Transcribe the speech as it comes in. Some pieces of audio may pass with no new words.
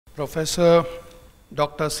Professor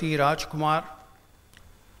Dr. C. Rajkumar,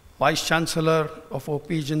 Vice Chancellor of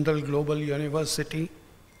O.P. Jindal Global University,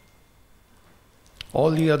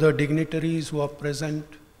 all the other dignitaries who are present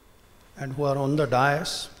and who are on the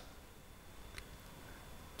dais,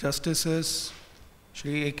 Justices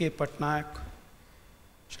Shri A.K. Patnaik,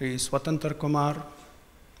 Shri Swatantra Kumar,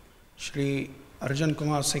 Shri Arjan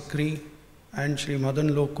Kumar Sikri, and Shri Madan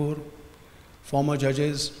Lokur, former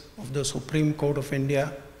judges of the Supreme Court of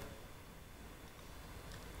India,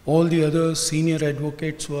 all the other senior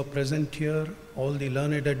advocates who are present here, all the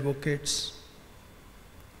learned advocates,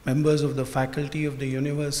 members of the faculty of the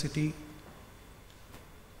university,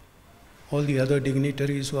 all the other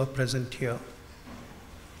dignitaries who are present here.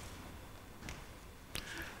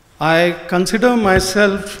 I consider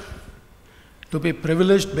myself to be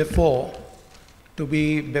privileged to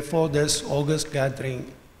be before this August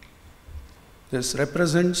gathering. This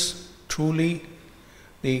represents truly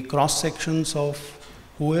the cross-sections of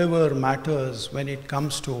whoever matters when it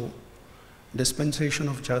comes to dispensation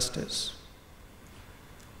of justice.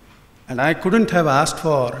 And I couldn't have asked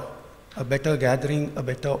for a better gathering, a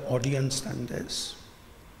better audience than this.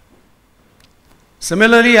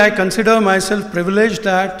 Similarly, I consider myself privileged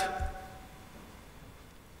that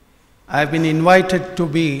I've been invited to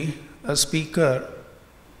be a speaker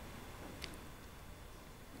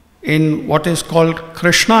in what is called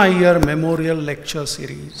Krishna Iyer Memorial Lecture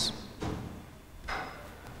Series.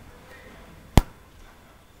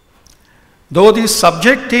 Though the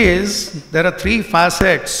subject is, there are three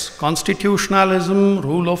facets: constitutionalism,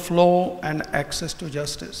 rule of law, and access to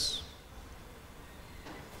justice.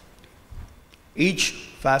 Each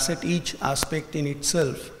facet, each aspect in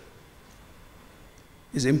itself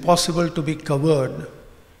is impossible to be covered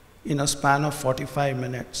in a span of 45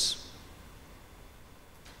 minutes.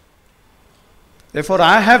 Therefore,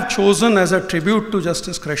 I have chosen as a tribute to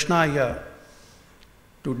Justice Krishna Iyer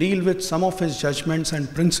to deal with some of his judgments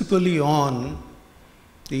and principally on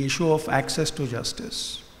the issue of access to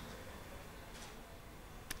justice.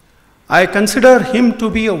 I consider him to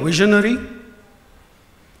be a visionary.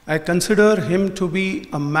 I consider him to be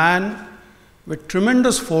a man with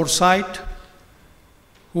tremendous foresight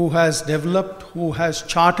who has developed, who has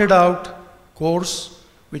charted out course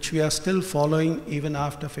which we are still following even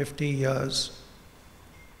after 50 years.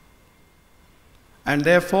 And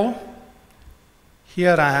therefore,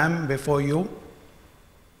 here I am before you,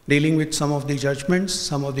 dealing with some of the judgments,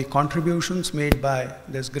 some of the contributions made by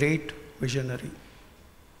this great visionary.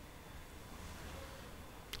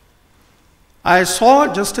 I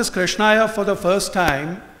saw Justice Krishna Iyer for the first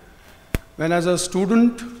time when, as a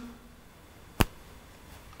student,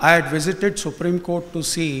 I had visited Supreme Court to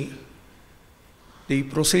see the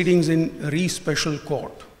proceedings in Re-Special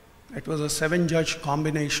Court. It was a 7-judge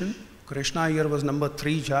combination. Krishna Iyer was number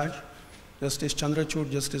 3 judge. Justice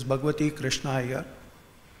Chandrachud, Justice Bhagwati, Krishna Iyer.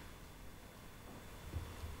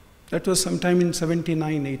 That was sometime in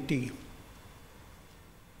 79-80.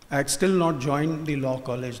 I had still not joined the law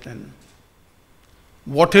college then.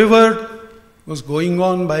 Whatever was going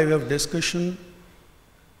on by way of discussion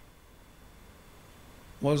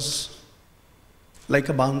was like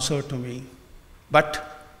a bouncer to me.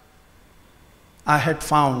 But I had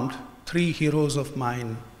found 3 heroes of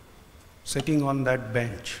mine sitting on that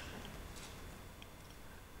bench.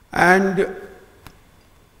 And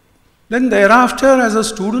then thereafter, as a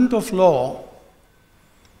student of law,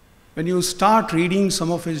 when you start reading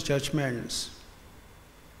some of his judgments,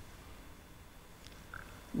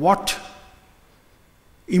 what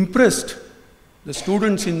impressed the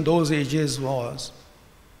students in those ages was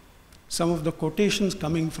some of the quotations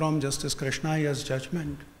coming from Justice Krishna Iyer's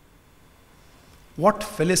judgment. What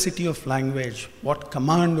felicity of language, what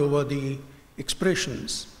command over the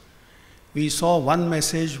expressions. We saw one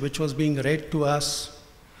message which was being read to us.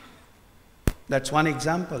 That's one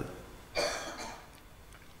example.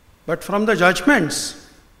 But from the judgments,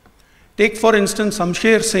 take for instance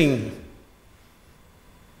Shamsher Singh.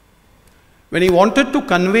 When he wanted to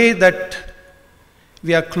convey that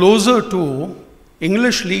we are closer to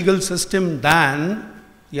English legal system than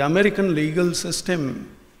the American legal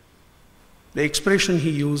system, the expression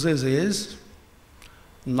he uses is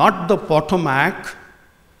not the Potomac,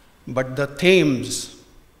 but the Thames.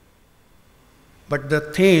 But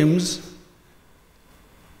the Thames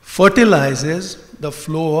fertilizes the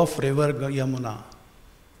flow of river Yamuna.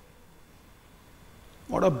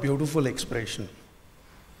 What a beautiful expression.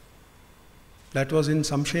 That was in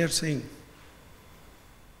Shamsher Singh.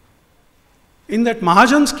 In that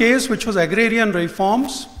Mahajan's case, which was agrarian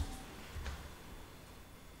reforms,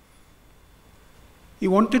 he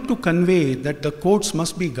wanted to convey that the courts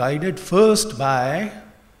must be guided first by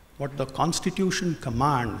what the Constitution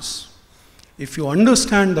commands. If you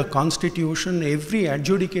understand the Constitution, every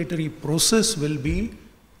adjudicatory process will be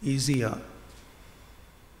easier.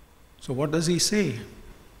 So what does he say?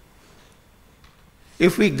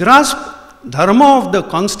 If we grasp dharma of the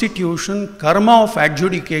Constitution, karma of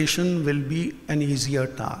adjudication will be an easier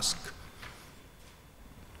task.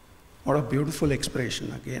 What a beautiful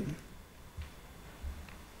expression again.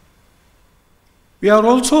 We are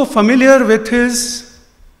also familiar with his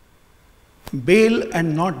bail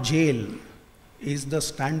and not jail is the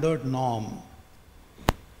standard norm.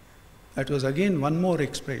 That was again one more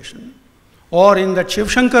expression. Or in the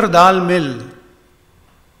Shiv Shankar Dal Mill,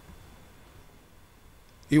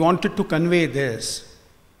 he wanted to convey this.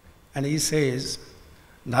 And he says,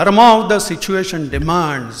 dharma of the situation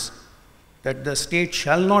demands that the state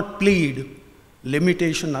shall not plead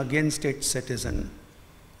limitation against its citizen.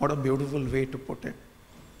 What a beautiful way to put it.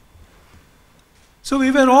 So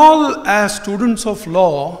we were all, as students of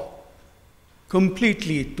law,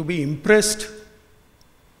 completely to be impressed.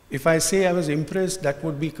 If I say I was impressed, that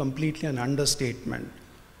would be completely an understatement.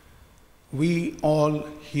 We all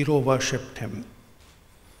hero worshipped him.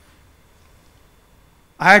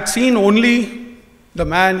 I had seen only the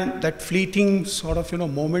man, that fleeting sort of,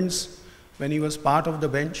 moments when he was part of the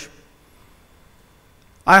bench.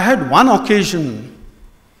 I had one occasion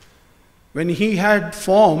when he had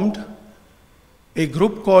formed a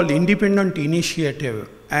group called Independent Initiative,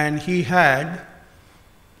 and he had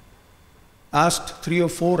asked 3 or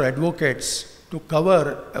 4 advocates to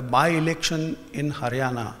cover a by-election in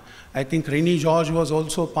Haryana. I think Rini George was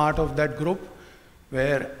also part of that group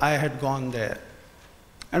where I had gone there.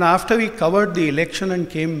 And after we covered the election and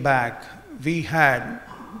came back, we had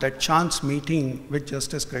that chance meeting with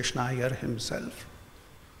Justice Krishna Iyer himself.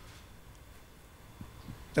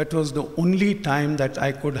 That was the only time that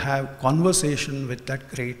I could have conversation with that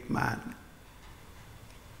great man.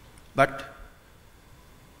 But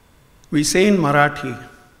we say in Marathi,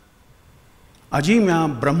 Aji mya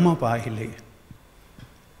Brahma pahile.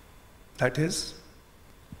 That is,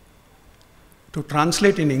 to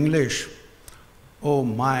translate in English, oh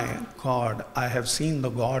my God, I have seen the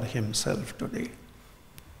God himself today.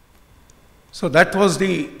 So that was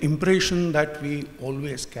the impression that we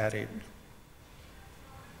always carried.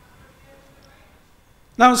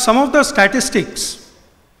 Now, some of the statistics.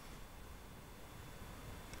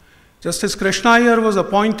 Justice Krishna Iyer was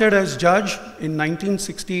appointed as judge in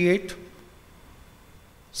 1968.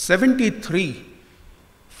 73,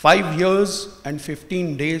 5 years and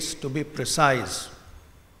 15 days to be precise,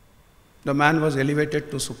 the man was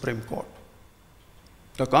elevated to Supreme Court.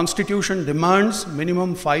 The Constitution demands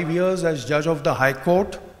minimum 5 years as judge of the High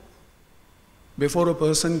Court before a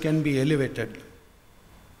person can be elevated.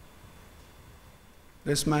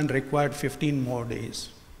 This man required 15 more days.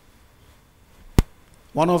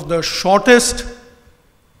 One of the shortest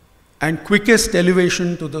and quickest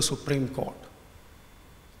elevation to the Supreme Court.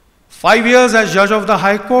 5 years as judge of the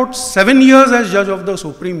High Court, 7 years as judge of the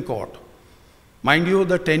Supreme Court. Mind you,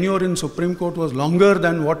 the tenure in Supreme Court was longer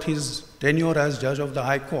than what his tenure as judge of the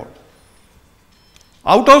High Court.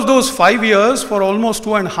 Out of those 5 years, for almost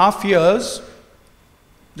 2.5 years,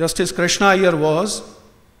 Justice Krishna Iyer was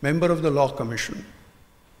member of the Law Commission.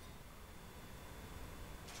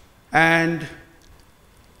 And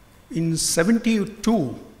in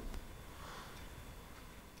 72,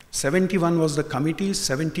 71 was the committee,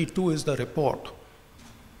 72 is the report.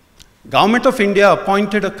 Government of India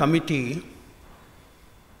appointed a committee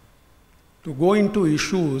to go into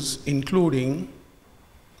issues including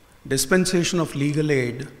dispensation of legal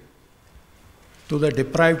aid to the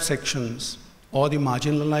deprived sections or the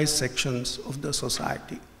marginalized sections of the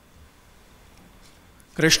society.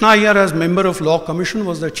 Krishna Iyer, as member of Law Commission,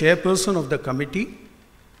 was the chairperson of the committee.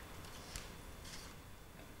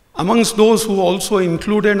 Amongst those who also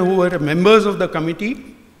included, who were members of the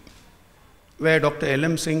committee, were Dr.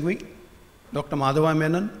 L.M. Singhvi, Dr. Madhava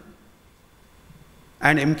Menon,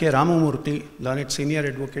 and M.K. Ramamurthy, learned senior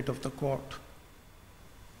advocate of the court.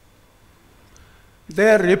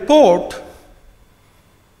 Their report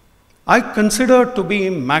I consider to be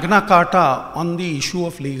Magna Carta on the issue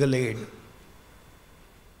of legal aid.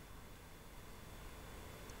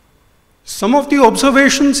 Some of the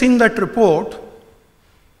observations in that report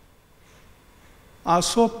are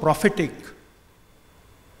so prophetic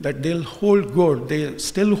that they'll hold good. They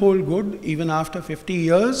still hold good even after 50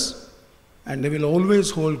 years, and they will always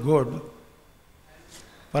hold good.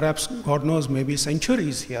 Perhaps, God knows, maybe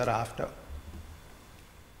centuries hereafter.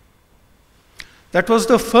 That was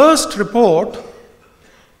the first report,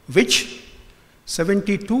 which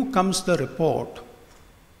 72 comes the report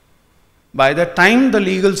By the time the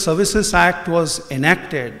Legal Services Act was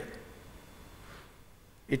enacted,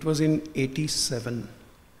 it was in 87.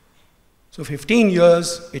 So 15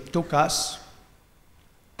 years it took us.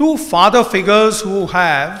 Two father figures who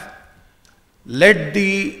have led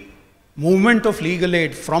the movement of legal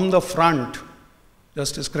aid from the front,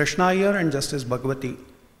 Justice Krishna Iyer and Justice Bhagwati.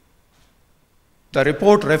 The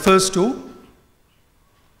report refers to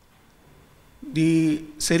the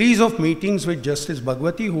series of meetings with Justice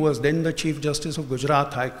Bhagwati, who was then the Chief Justice of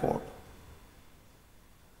Gujarat High Court.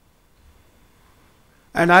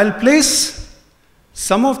 And I'll place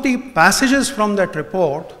some of the passages from that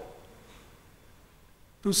report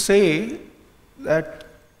to say that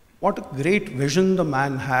what a great vision the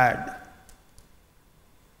man had.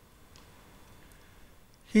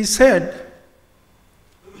 He said,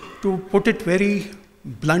 to put it very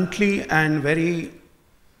bluntly and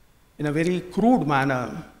in a very crude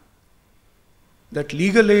manner, that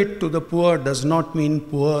legal aid to the poor does not mean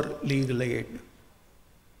poor legal aid.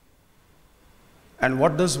 And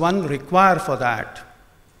what does one require for that?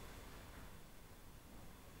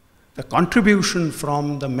 The contribution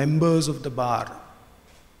from the members of the bar.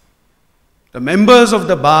 The members of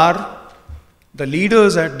the bar, the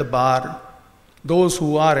leaders at the bar, those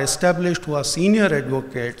who are established, who are senior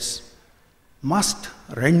advocates, must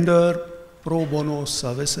render pro bono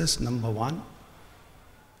services, number one.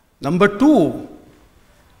 Number two,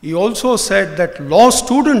 he also said that law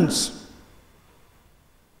students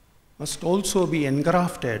must also be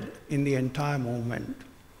engrafted in the entire movement.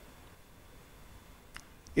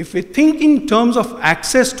 If we think in terms of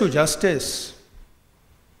access to justice,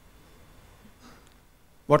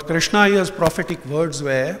 what Krishna Iyer's prophetic words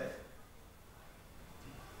were,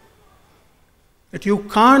 that you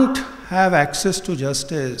can't have access to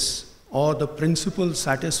justice or the principle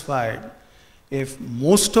satisfied if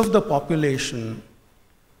most of the population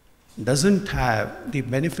doesn't have the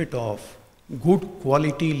benefit of good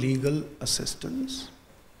quality legal assistance.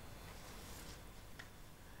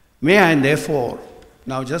 May I therefore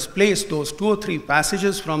now just place those 2 or 3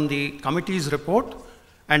 passages from the committee's report,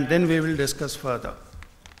 and then we will discuss further.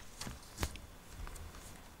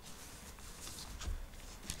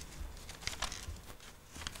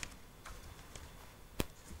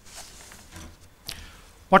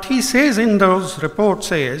 What he says in those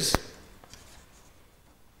reports is,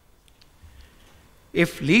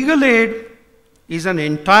 if legal aid is an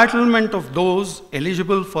entitlement of those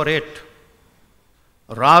eligible for it,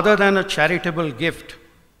 rather than a charitable gift,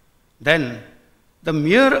 then the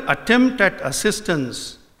mere attempt at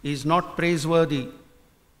assistance is not praiseworthy.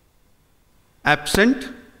 Absent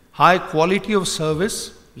high quality of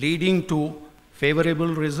service leading to favorable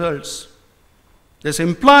results. This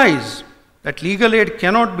implies that legal aid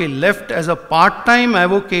cannot be left as a part-time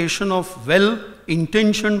avocation of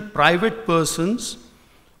well-intentioned private persons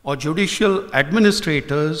or judicial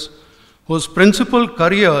administrators whose principal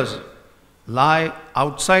careers lie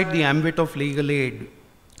outside the ambit of legal aid.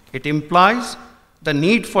 It implies the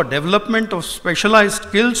need for development of specialized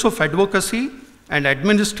skills of advocacy and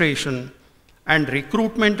administration and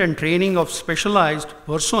recruitment and training of specialized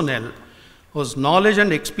personnel whose knowledge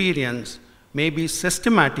and experience may be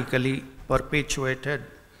systematically perpetuated.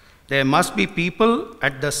 There must be people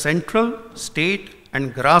at the central, state,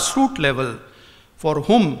 and grassroots level for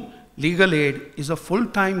whom legal aid is a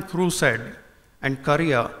full-time crusade and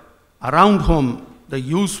career, around whom the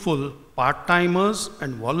useful part-timers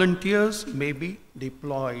and volunteers may be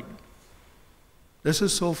deployed. This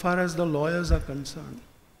is so far as the lawyers are concerned.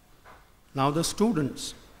 Now the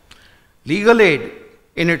students. Legal aid,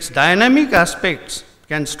 in its dynamic aspects,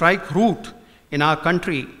 can strike root in our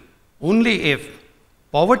country only if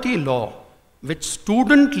poverty law, with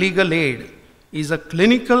student legal aid, is a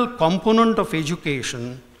clinical component of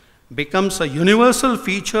education, becomes a universal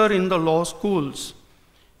feature in the law schools.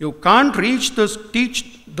 You can't teach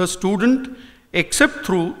the student except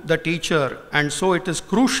through the teacher, and so it is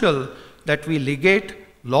crucial that we ligate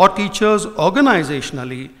law teachers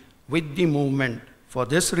organizationally with the movement. For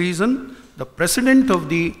this reason, the president of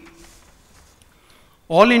the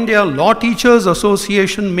All India Law Teachers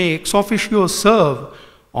Association may ex officio serve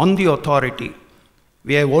on the authority.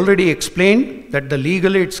 We have already explained that the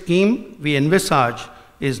legal aid scheme we envisage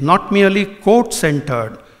is not merely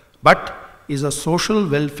court-centered, but is a social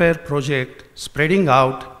welfare project spreading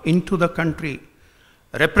out into the country.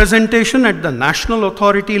 Representation at the national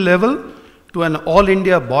authority level to an all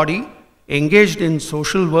India body engaged in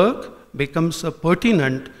social work becomes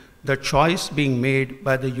pertinent, the choice being made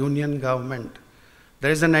by the union government.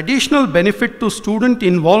 There is an additional benefit to student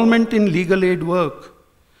involvement in legal aid work,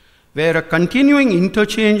 where a continuing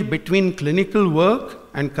interchange between clinical work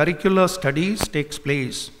and curricular studies takes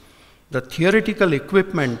place, the theoretical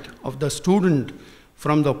equipment of the student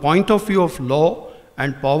from the point of view of law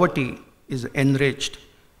and poverty is enriched.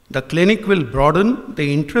 The clinic will broaden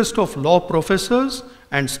the interest of law professors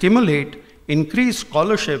and stimulate increased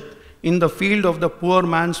scholarship in the field of the poor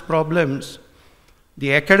man's problems.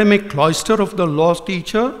 The academic cloister of the law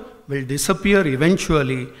teacher will disappear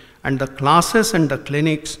eventually, and the classes and the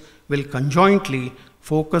clinics will conjointly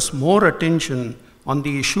focus more attention on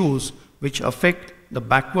the issues which affect the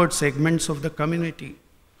backward segments of the community.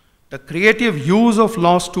 The creative use of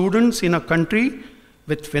law students in a country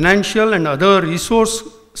with financial and other resource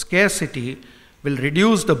scarcity will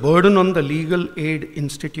reduce the burden on the legal aid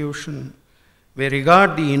institution. We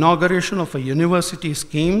regard the inauguration of a university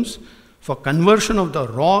schemes for conversion of the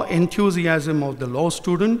raw enthusiasm of the law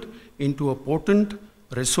student into a potent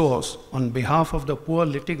resource on behalf of the poor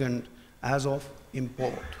litigant as of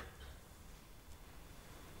import.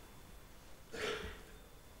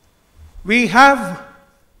 We have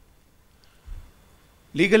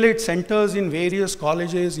legal aid centers in various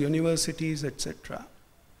colleges, universities, etc.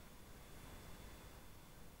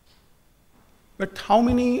 But how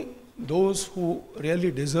many those who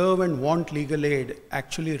really deserve and want legal aid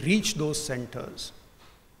actually reach those centers?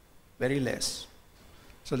 Very less.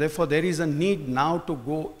 So therefore, there is a need now to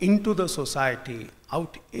go into the society,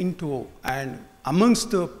 out into and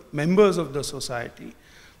amongst the members of the society.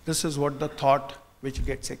 This is what the thought which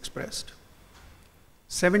gets expressed.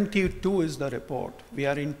 72 is the report. We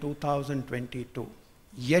are in 2022.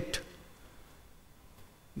 Yet,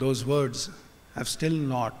 those words have still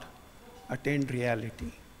not attained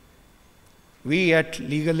reality. We at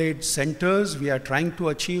legal aid centers, we are trying to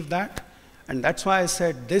achieve that. And that's why I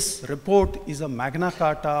said this report is a Magna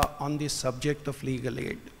Carta on the subject of legal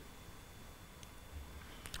aid.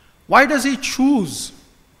 Why does he choose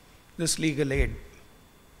this legal aid?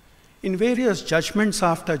 In various judgments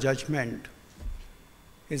after judgment,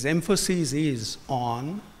 his emphasis is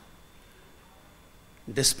on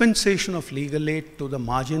dispensation of legal aid to the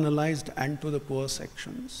marginalized and to the poor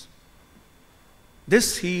sections.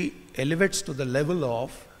 This he elevates to the level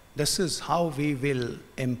of, this is how we will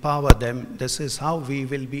empower them, this is how we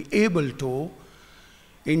will be able to,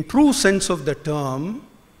 in true sense of the term,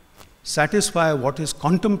 satisfy what is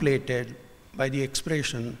contemplated by the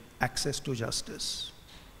expression access to justice.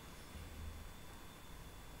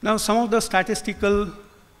 Now some of the statistical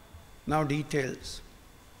details.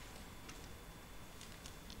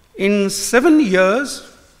 In 7 years,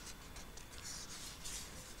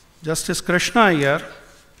 Justice Krishna Iyer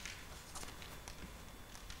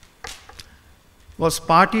was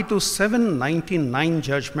party to 799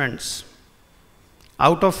 judgments,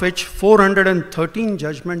 out of which 413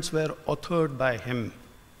 judgments were authored by him.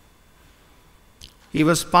 He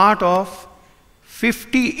was part of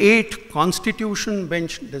 58 Constitution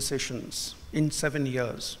bench decisions in 7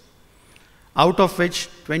 years, out of which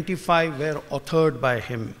 25 were authored by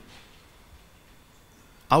him.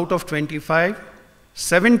 Out of 25,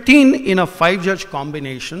 17 in a 5-judge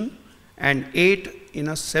combination and 8 in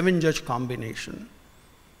a 7-judge combination.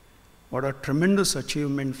 What a tremendous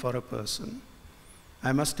achievement for a person.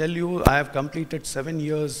 I must tell you, I have completed 7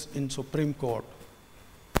 years in Supreme Court.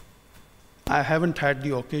 I haven't had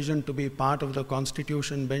the occasion to be part of the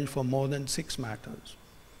Constitution bench for more than 6 matters.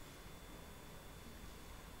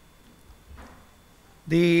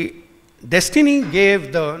 The destiny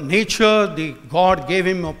gave the nature, the God gave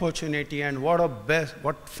him opportunity, and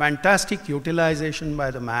what fantastic utilization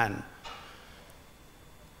by the man.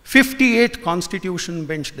 58 Constitution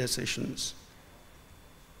bench decisions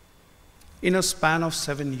in a span of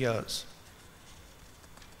 7 years.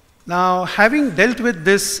 Now, having dealt with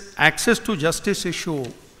this access to justice issue,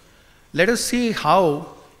 let us see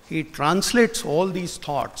how he translates all these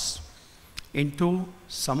thoughts into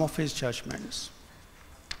some of his judgments.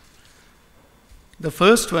 The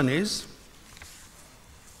first one is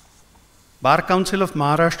Bar Council of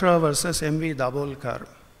Maharashtra versus M.V. Dabolkar.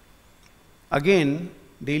 Again,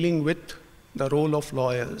 dealing with the role of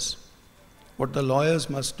lawyers, what the lawyers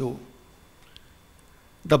must do.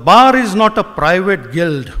 The bar is not a private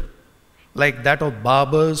guild like that of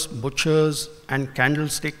barbers, butchers, and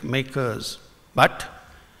candlestick makers, but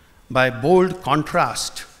by bold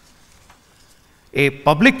contrast, a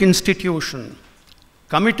public institution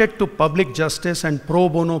committed to public justice and pro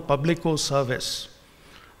bono publico service.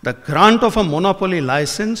 The grant of a monopoly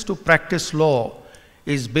license to practice law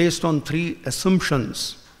is based on 3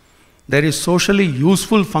 assumptions. There is socially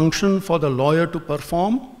useful function for the lawyer to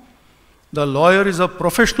perform. The lawyer is a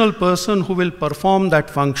professional person who will perform that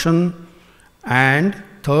function. And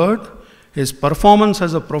third, his performance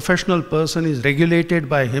as a professional person is regulated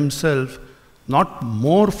by himself, not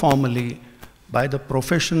more formally by the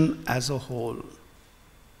profession as a whole.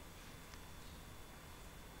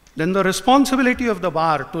 Then the responsibility of the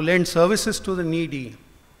bar to lend services to the needy,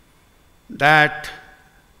 that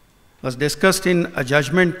was discussed in a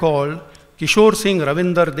judgment called Kishore Singh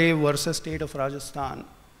Ravinder Dev versus State of Rajasthan.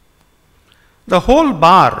 The whole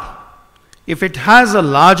bar, if it has a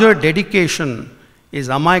larger dedication, is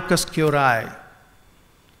amicus curiae,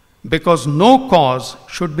 because no cause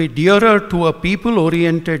should be dearer to a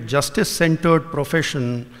people-oriented, justice-centered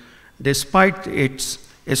profession, despite its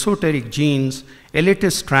esoteric genes,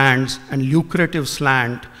 elitist strands, and lucrative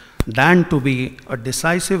slant, than to be a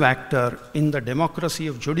decisive actor in the democracy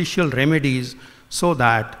of judicial remedies, so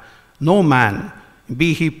that no man,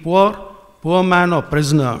 be he poor, poor man or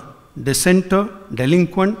prisoner, dissenter,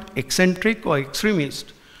 delinquent, eccentric or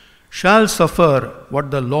extremist, shall suffer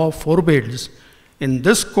what the law forbids. In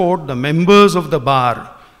this court, the members of the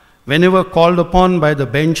bar, whenever called upon by the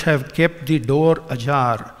bench, have kept the door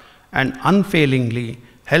ajar and unfailingly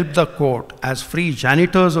helped the court as free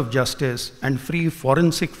janitors of justice and free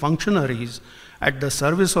forensic functionaries at the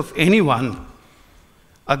service of anyone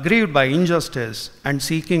aggrieved by injustice and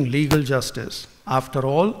seeking legal justice. After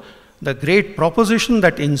all, the great proposition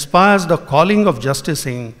that inspires the calling of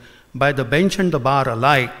justicing by the bench and the bar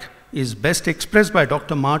alike is best expressed by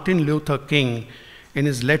Dr. Martin Luther King in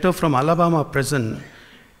his letter from Alabama prison.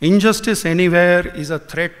 Injustice anywhere is a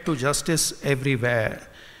threat to justice everywhere.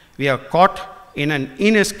 We are caught in an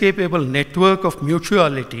inescapable network of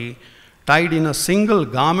mutuality, tied in a single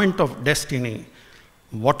garment of destiny.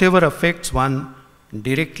 Whatever affects one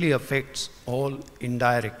directly affects all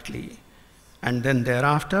indirectly. And then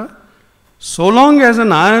thereafter, so long as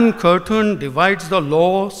an iron curtain divides the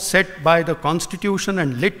law set by the Constitution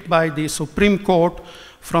and lit by the Supreme Court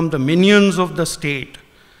from the minions of the state,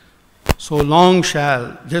 so long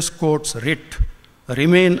shall this court's writ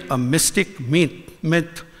remain a mystic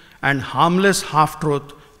myth and harmless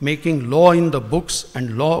half-truth, making law in the books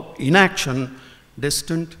and law in action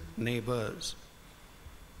distant neighbors.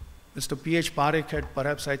 Mr. P.H. Parekh had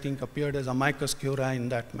perhaps, I think, appeared as amicus curiae in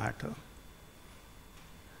that matter.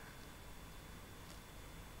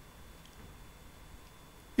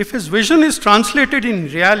 If his vision is translated in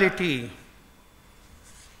reality,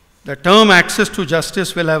 the term access to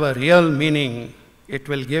justice will have a real meaning. It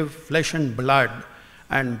will give flesh and blood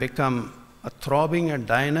and become a throbbing and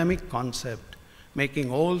dynamic concept, making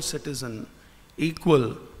all citizens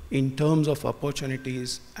equal in terms of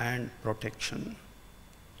opportunities and protection.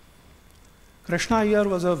 Krishna Iyer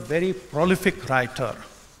was a very prolific writer.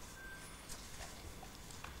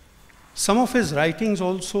 Some of his writings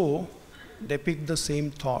also depict the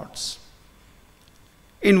same thoughts.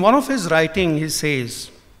 In one of his writings, he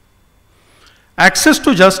says, access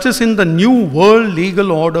to justice in the new world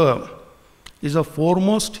legal order is a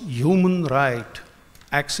foremost human right.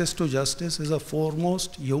 Access to justice is a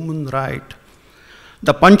foremost human right.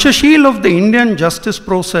 The Panchasheel of the Indian justice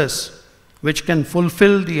process, which can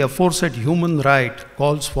fulfill the aforesaid human right,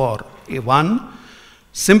 calls for 1.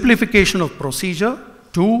 Simplification of procedure,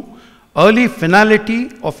 2. Early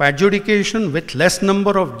finality of adjudication with less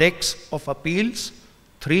number of decks of appeals,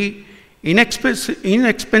 3.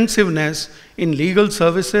 Inexpensiveness in legal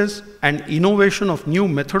services and innovation of new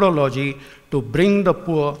methodology to bring the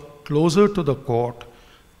poor closer to the court,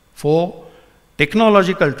 4.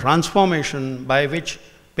 Technological transformation by which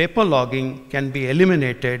paper logging can be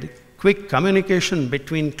eliminated, quick communication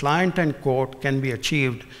between client and court can be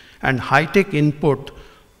achieved, and high-tech input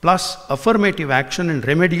plus affirmative action and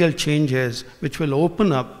remedial changes which will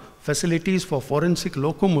open up facilities for forensic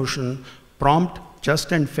locomotion, prompt,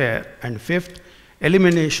 just and fair. And 5th,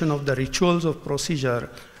 elimination of the rituals of procedure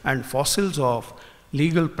and fossils of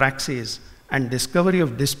legal praxis and discovery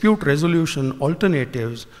of dispute resolution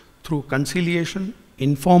alternatives through conciliation,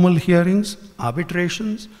 informal hearings,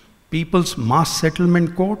 arbitrations, people's mass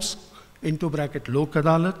settlement courts, into bracket lok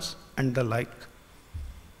adalats, and the like.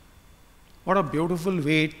 What a beautiful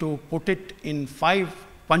way to put it in 5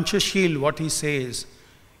 Panchasheel, what he says.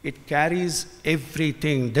 It carries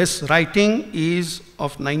everything. This writing is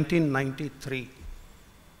of 1993.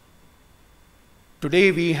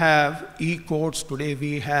 Today we have e-courts, today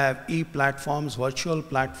we have e-platforms, virtual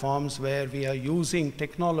platforms where we are using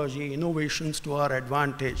technology, innovations to our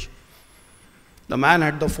advantage. The man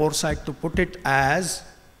had the foresight to put it as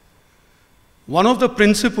one of the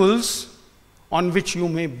principles on which you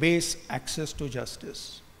may base access to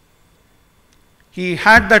justice. He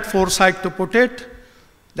had that foresight to put it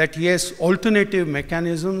that yes, alternative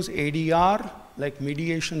mechanisms, ADR, like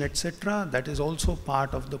mediation, etc., that is also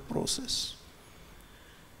part of the process.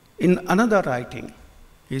 In another writing,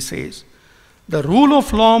 he says, the rule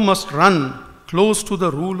of law must run close to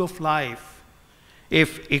the rule of life.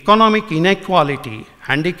 If economic inequality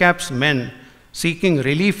handicaps men seeking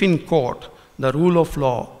relief in court, the rule of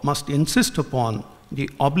law must insist upon the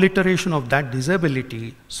obliteration of that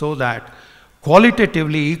disability so that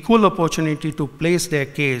qualitatively equal opportunity to place their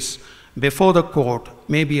case before the court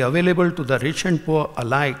may be available to the rich and poor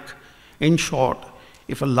alike. In short,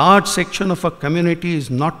 if a large section of a community is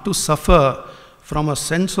not to suffer from a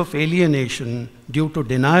sense of alienation due to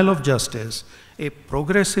denial of justice, a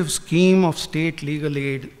progressive scheme of state legal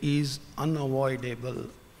aid is unavoidable.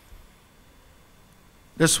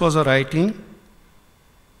 This was a writing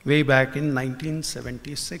way back in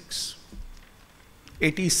 1976.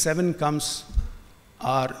 87 comes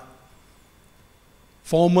our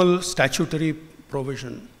formal statutory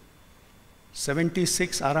provision.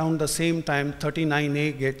 76, around the same time,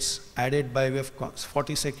 39A gets added by way of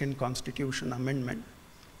 42nd Constitution Amendment.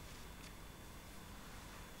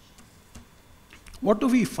 What do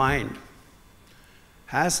we find?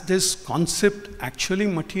 Has this concept actually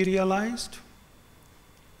materialized?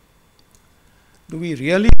 Do we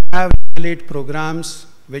really have legal aid programs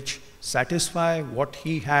which satisfy what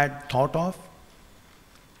he had thought of?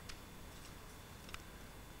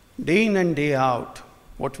 Day in and day out,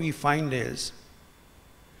 what we find is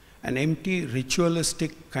an empty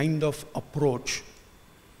ritualistic kind of approach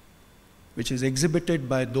which is exhibited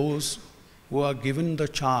by those who are given the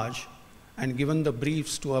charge and given the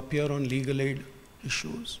briefs to appear on legal aid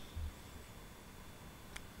issues.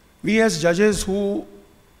 We as judges who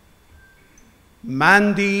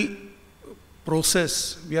man the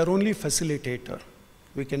process, we are only facilitator.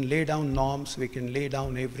 We can lay down norms, we can lay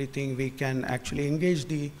down everything, we can actually engage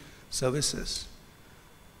the services.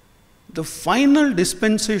 The final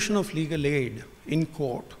dispensation of legal aid in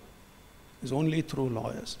court is only through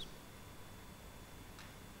lawyers.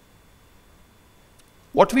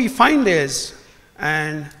 What we find is,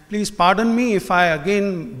 and please pardon me if I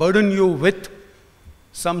again burden you with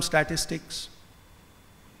some statistics.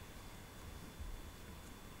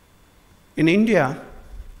 In India,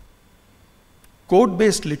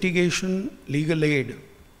 court-based litigation legal aid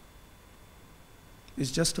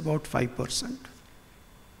is just about 5%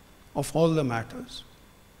 of all the matters.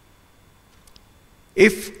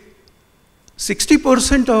 If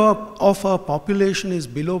 60% of our population is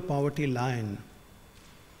below poverty line,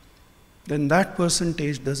 then that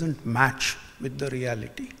percentage doesn't match with the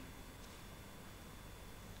reality.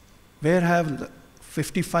 Where have the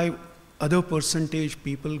 55 other percentage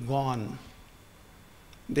people gone?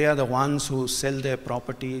 They are the ones who sell their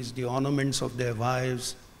properties, the ornaments of their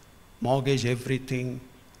wives, mortgage everything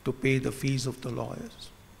to pay the fees of the lawyers.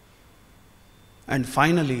 And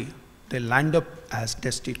finally, they land up as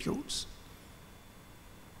destitutes.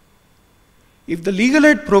 If the legal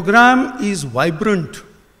aid program is vibrant,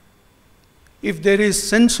 if there is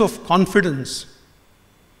sense of confidence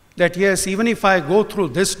that yes, even if I go through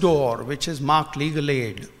this door, which is marked legal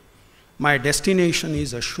aid, my destination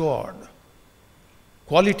is assured.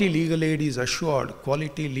 Quality legal aid is assured.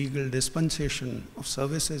 Quality legal dispensation of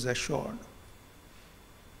service is assured.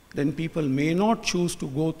 Then people may not choose to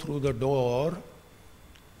go through the door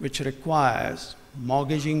which requires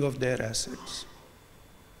mortgaging of their assets.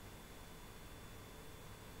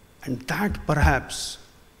 And that perhaps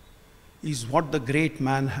is what the great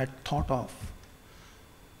man had thought of.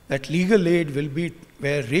 That legal aid will be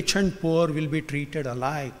where rich and poor will be treated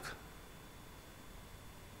alike.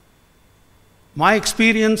 My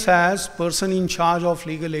experience as person in charge of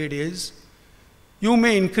legal aid is, you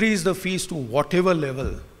may increase the fees to whatever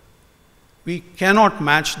level. We cannot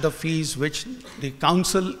match the fees which the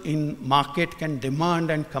council in market can demand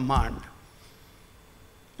and command.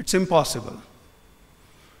 It's impossible.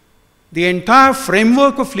 The entire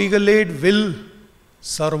framework of legal aid will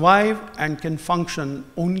survive and can function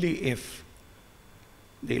only if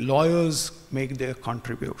the lawyers make their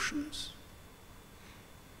contributions.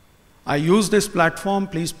 I use this platform,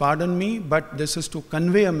 please pardon me, but this is to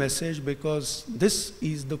convey a message because this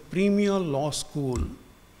is the premier law school.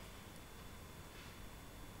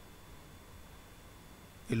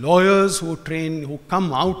 The lawyers who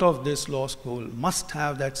come out of this law school must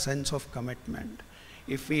have that sense of commitment.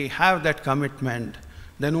 If we have that commitment,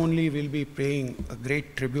 then only we'll be paying a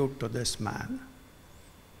great tribute to this man.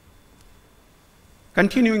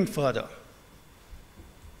 Continuing further.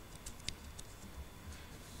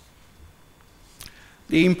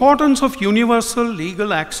 The importance of universal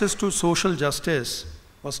legal access to social justice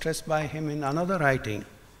was stressed by him in another writing.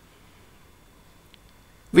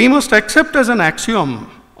 We must accept as an axiom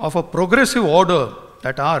of a progressive order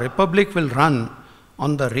that our republic will run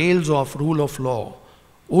on the rails of rule of law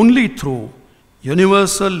only through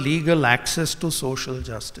universal legal access to social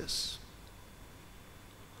justice.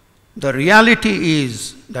 The reality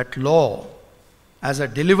is that law, as a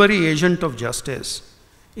delivery agent of justice,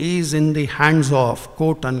 is in the hands of,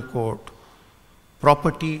 quote unquote,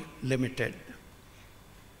 property limited.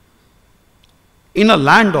 In a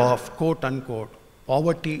land of, quote unquote,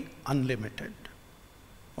 poverty unlimited.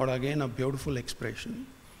 Or again, a beautiful expression.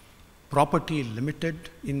 Property limited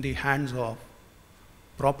in the hands of,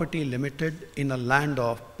 property limited in a land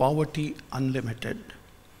of poverty unlimited.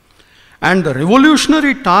 And the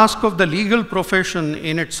revolutionary task of the legal profession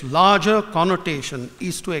in its larger connotation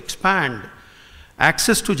is to expand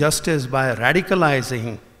access to justice by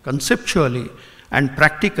radicalizing conceptually and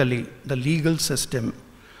practically the legal system.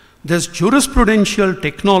 This jurisprudential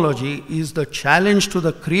technology is the challenge to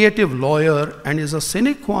the creative lawyer and is a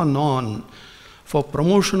sine qua non for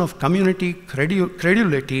promotion of community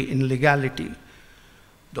credulity in legality.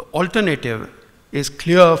 The alternative is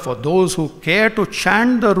clear for those who care to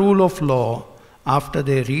chant the rule of law after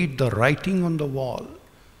they read the writing on the wall.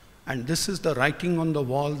 And this is the writing on the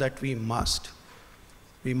wall that we must.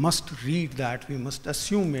 We must read that, we must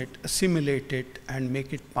assume it, assimilate it, and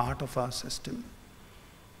make it part of our system.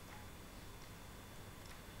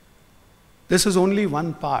 This is only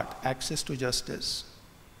one part, access to justice.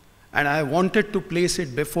 And I wanted to place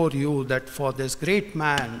it before you that for this great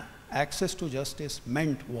man, access to justice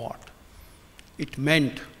meant what? It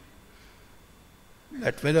meant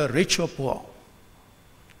that whether rich or poor,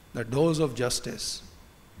 the doors of justice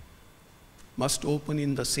must open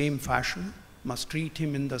in the same fashion, must treat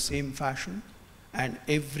him in the same fashion, and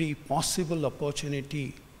every possible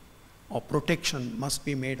opportunity or protection must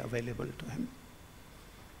be made available to him.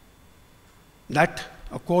 That,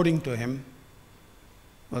 according to him,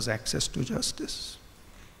 was access to justice.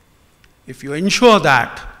 If you ensure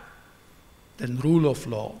that, then rule of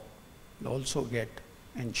law will also get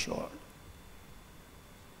ensured.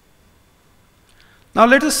 Now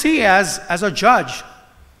let us see, as a judge,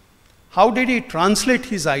 how did he translate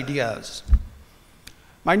his ideas?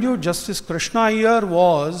 Mind you, Justice Krishna Iyer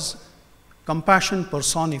was compassion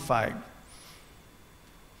personified.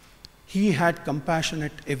 He had compassion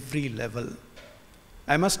at every level.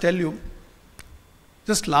 I must tell you,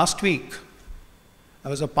 just last week, I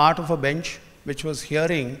was a part of a bench which was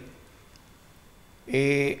hearing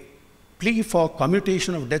a plea for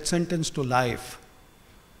commutation of death sentence to life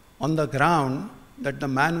on the ground that the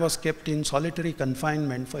man was kept in solitary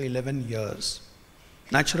confinement for 11 years.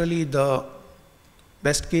 Naturally, the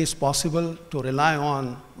best case possible to rely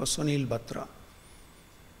on was Sunil Batra.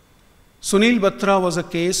 Sunil Batra was a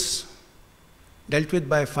case dealt with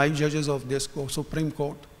by 5 judges of this Supreme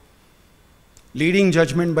Court. Leading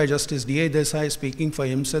judgment by Justice D.A. Desai, speaking for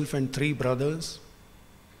himself and 3 brothers.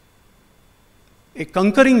 A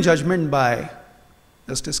concurring judgment by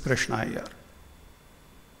Justice Krishna Iyer.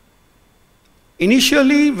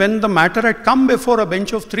 Initially, when the matter had come before a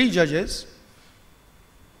bench of 3 judges,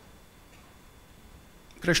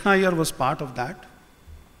 Krishna Iyer was part of that.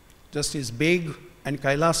 Justice Beg and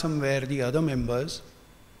Kailasam were the other members.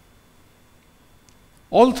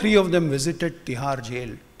 All 3 of them visited Tihar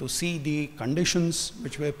jail to see the conditions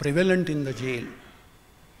which were prevalent in the jail.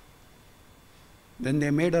 Then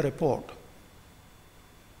they made a report.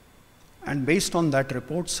 And based on that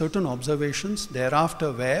report, certain observations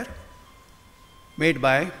thereafter were made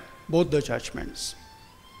by both the judgments.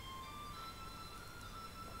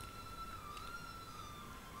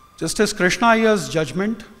 Justice Krishna Iyer's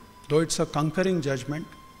judgment, though it's a concurring judgment,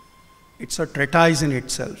 it's a treatise in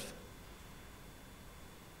itself.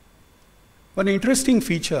 One interesting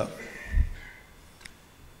feature,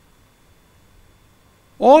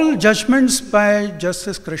 all judgments by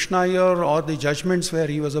Justice Krishna Iyer or the judgments where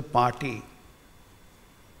he was a party,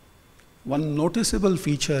 one noticeable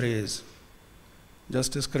feature is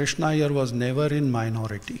Justice Krishna Iyer was never in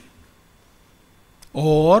minority,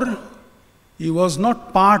 or he was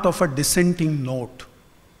not part of a dissenting note.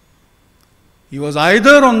 He was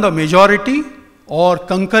either on the majority or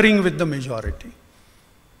concurring with the majority.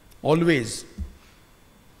 Always.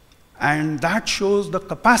 And that shows the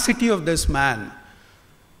capacity of this man,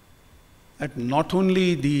 that not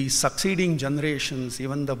only the succeeding generations,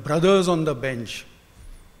 even the brothers on the bench,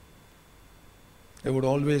 they would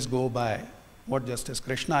always go by what Justice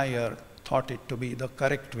Krishna Iyer thought it to be the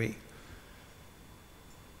correct way.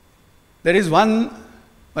 There is one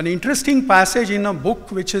interesting passage in a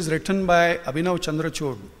book which is written by Abhinav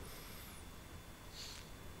Chandrachud.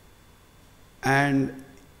 And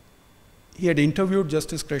he had interviewed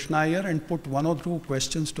Justice Krishna Iyer and put one or two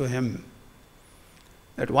questions to him.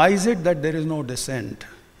 That why is it that there is no dissent?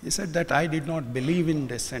 He said that I did not believe in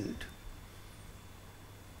dissent.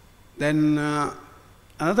 Then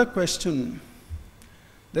another question,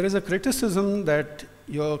 there is a criticism that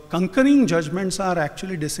your concurring judgments are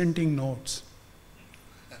actually dissenting notes.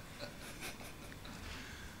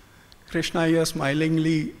 Krishna Iyer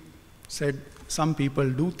smilingly said, some people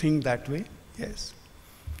do think that way, yes.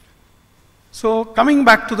 So coming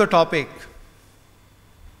back to the topic,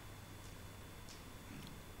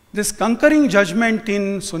 this concurring judgment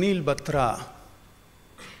in Sunil Batra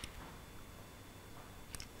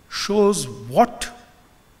shows what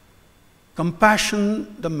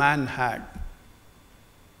compassion the man had.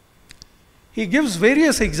 He gives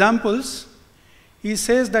various examples. He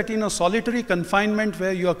says that in a solitary confinement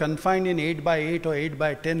where you are confined in 8 by 8 or 8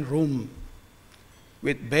 by 10 room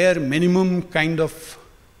with bare minimum kind of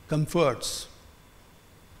comforts,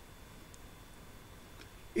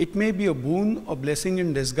 it may be a boon or blessing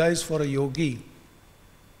in disguise for a yogi,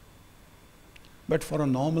 but for a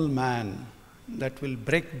normal man, that will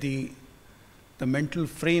break the mental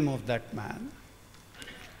frame of that man.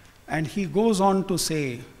 And he goes on to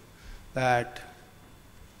say that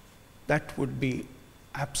that would be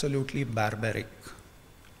absolutely barbaric,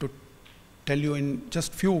 to tell you in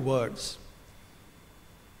just few words.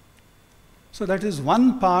 So that is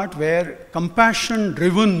one part where compassion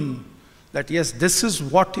driven, that yes, this is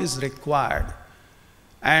what is required.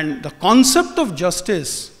 And the concept of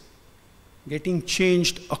justice getting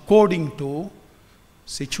changed according to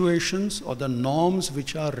situations or the norms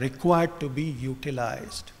which are required to be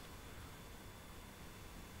utilized.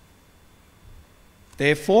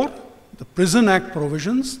 Therefore, the Prison Act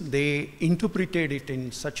provisions, they interpreted it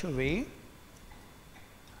in such a way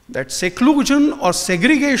that seclusion or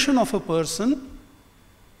segregation of a person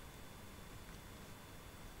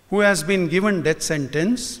who has been given death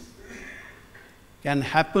sentence can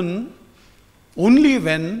happen only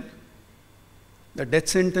when the death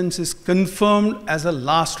sentence is confirmed as a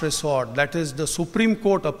last resort. That is, the Supreme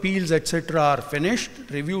Court appeals, etc. are finished,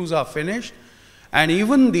 reviews are finished, and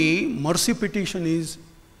even the mercy petition is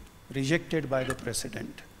rejected by the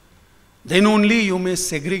President. Then only you may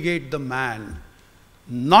segregate the man,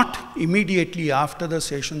 not immediately after the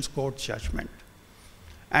Sessions Court judgment.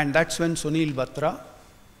 And that's when Sunil Batra,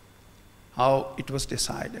 how it was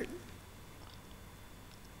decided.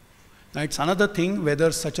 Now it's another thing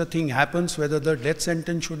whether such a thing happens, whether the death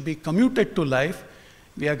sentence should be commuted to life.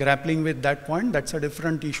 We are grappling with that point. That's a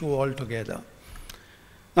different issue altogether.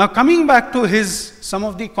 Now coming back to some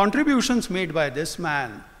of the contributions made by this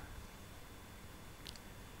man,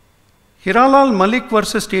 Hiralal Malik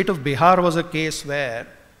versus State of Bihar was a case where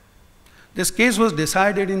this case was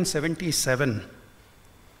decided in 1977.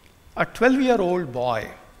 A 12-year-old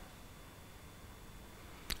boy,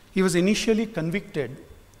 he was initially convicted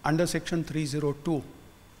under section 302,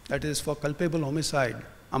 that is for culpable homicide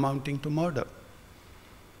amounting to murder.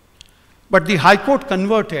 But the High Court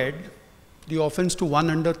converted the offense to one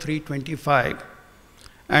under 325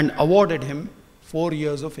 and awarded him 4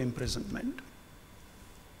 years of imprisonment.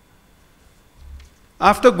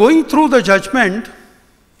 After going through the judgment,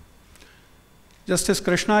 Justice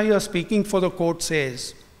Krishna Iyer, speaking for the court,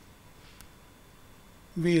 says,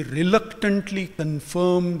 we reluctantly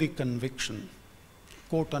confirm the conviction,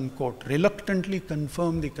 quote unquote, reluctantly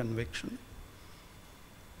confirm the conviction.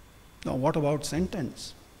 Now what about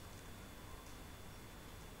sentence?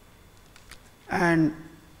 And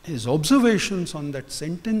his observations on that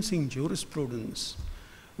sentencing jurisprudence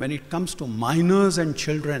when it comes to minors and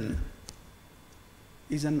children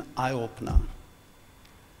is an eye-opener.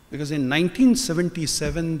 Because in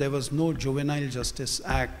 1977, there was no Juvenile Justice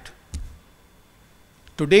Act.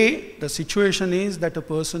 Today, the situation is that a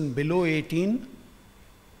person below 18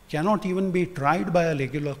 cannot even be tried by a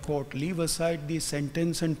regular court, leave aside the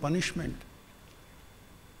sentence and punishment.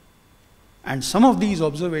 And some of these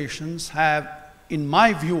observations have, in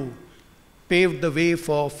my view, paved the way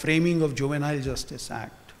for framing of Juvenile Justice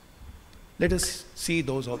Act. Let us see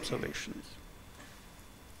those observations.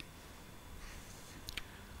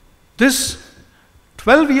 This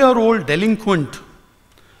 12-year-old delinquent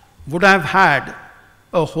would have had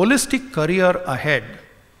a holistic career ahead.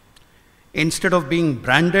 Instead of being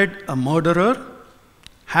branded a murderer,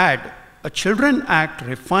 had a Children Act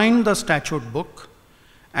refined the statute book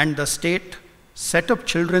and the state set up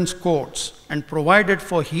children's courts and provided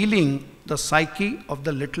for healing the psyche of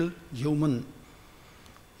the little human.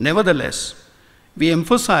 Nevertheless, we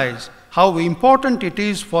emphasize how important it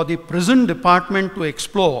is for the prison department to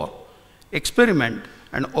explore, experiment,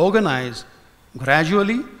 and organize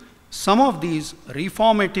gradually some of these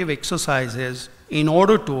reformative exercises in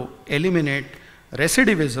order to eliminate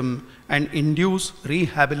recidivism and induce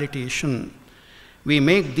rehabilitation. We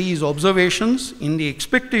make these observations in the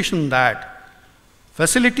expectation that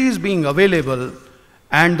facilities being available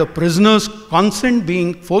and the prisoner's consent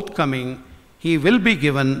being forthcoming, he will be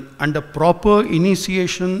given under proper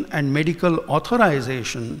initiation and medical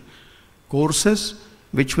authorization courses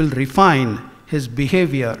which will refine his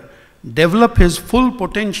behavior, develop his full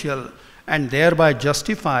potential, and thereby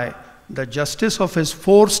justify the justice of his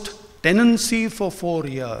forced tenancy for 4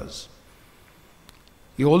 years.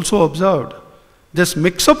 He also observed, this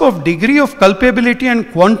mix-up of degree of culpability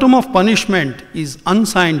and quantum of punishment is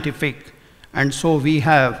unscientific, and so we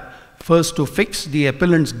have first to fix the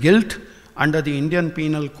appellant's guilt under the Indian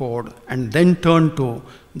Penal Code and then turn to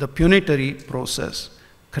the punitory process.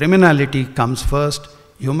 Criminality comes first,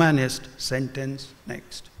 humanist sentence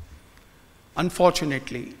next.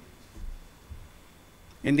 Unfortunately,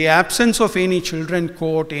 in the absence of any children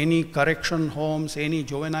court, any correction homes, any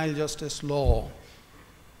juvenile justice law,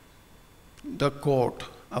 the court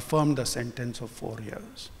affirmed the sentence of 4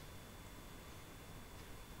 years.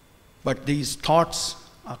 But these thoughts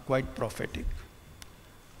are quite prophetic.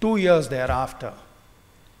 2 years thereafter,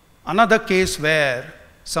 another case where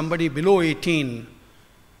somebody below 18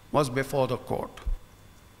 was before the court.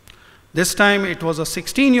 This time it was a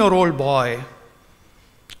 16-year-old boy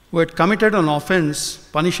who had committed an offense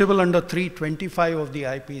punishable under 325 of the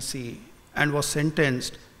IPC and was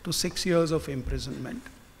sentenced to 6 years of imprisonment.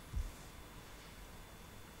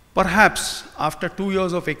 Perhaps after 2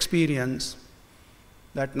 years of experience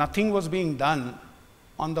that nothing was being done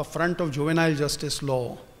on the front of juvenile justice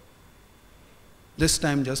law, this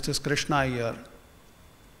time Justice Krishna Iyer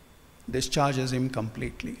discharges him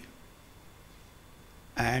completely.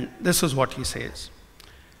 And this is what he says.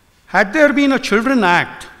 Had there been a Children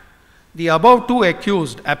Act, the above two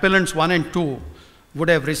accused, appellants 1 and 2, would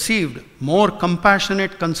have received more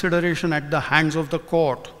compassionate consideration at the hands of the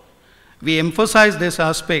court. We emphasize this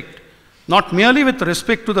aspect not merely with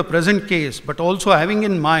respect to the present case, but also having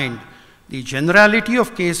in mind the generality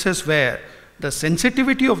of cases where the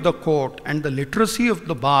sensitivity of the court and the literacy of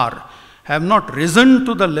the bar have not risen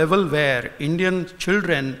to the level where Indian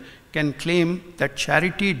children can claim that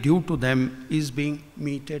charity due to them is being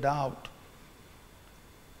meted out.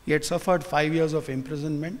 He had suffered 5 years of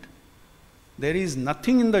imprisonment. There is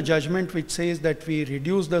nothing in the judgment which says that we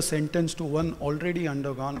reduce the sentence to one already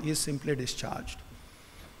undergone. He is simply discharged.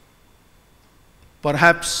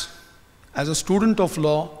 Perhaps as a student of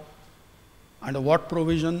law, under what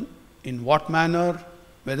provision, in what manner,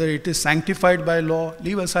 whether it is sanctified by law,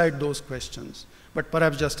 leave aside those questions. But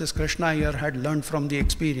perhaps Justice Krishna Iyer had learned from the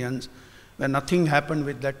experience where nothing happened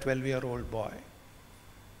with that 12-year-old boy.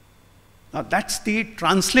 Now that's the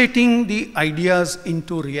translating the ideas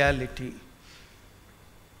into reality.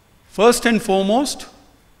 First and foremost,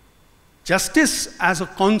 justice as a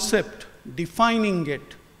concept, defining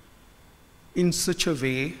it in such a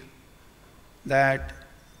way that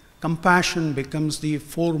compassion becomes the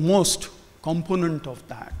foremost component of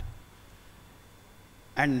that.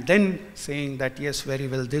 And then saying that, yes, very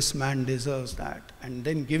well, this man deserves that. And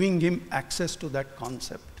then giving him access to that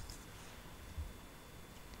concept.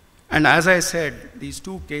 And as I said, these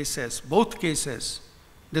two cases, both cases,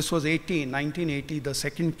 this was 1980, the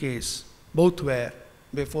second case, both were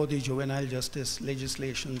before the juvenile justice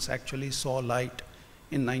legislations actually saw light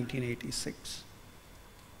in 1986.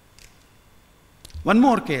 One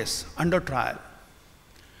more case under trial.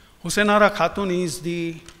 Husainara Khatun is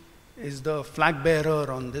the flag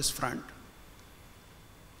bearer on this front.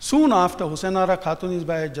 Soon after Husainara Khatun is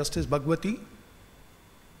by Justice Bhagwati,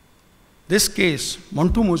 this case,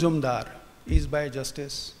 Montu Mujumdar, is by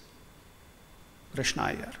Justice Krishna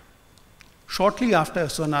Iyer. Shortly after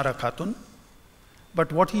Husainara Khatun,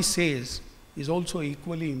 but what he says is also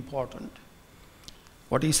equally important.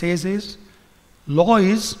 What he says is, law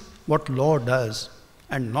is what law does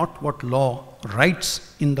and not what law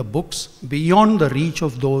writes in the books beyond the reach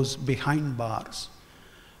of those behind bars.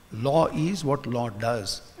 Law is what law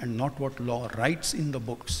does and not what law writes in the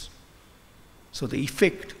books. So the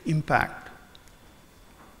effect, impact.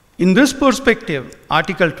 In this perspective,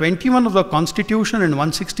 Article 21 of the Constitution and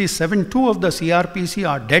 167(2) of the CRPC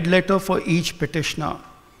are dead letter for each petitioner.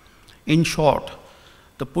 In short,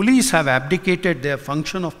 the police have abdicated their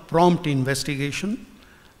function of prompt investigation.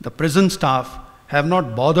 The prison staff have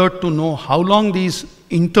not bothered to know how long these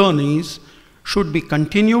internees should be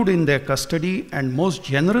continued in their custody, and most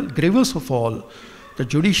grievous of all, the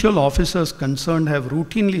judicial officers concerned have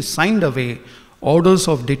routinely signed away orders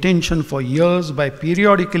of detention for years by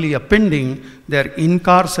periodically appending their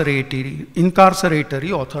incarceratory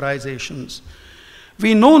authorizations.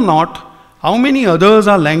 We know not how many others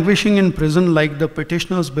are languishing in prison like the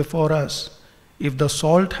petitioners before us. If the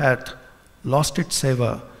salt hath lost its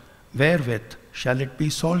savour, wherewith shall it be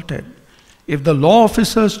salted? If the law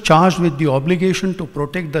officers charged with the obligation to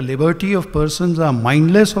protect the liberty of persons are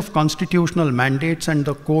mindless of constitutional mandates and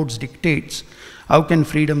the code's dictates, how can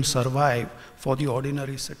freedom survive for the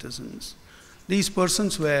ordinary citizens? These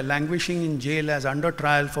persons were languishing in jail as under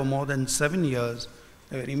trial for more than 7 years.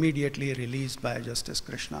 They were immediately released by Justice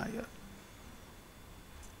Krishna Iyer.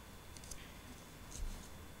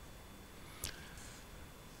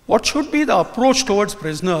 What should be the approach towards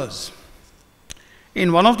prisoners?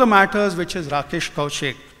 In one of the matters which is Rakesh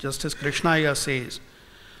Kaushik, Justice Krishna Iyer says,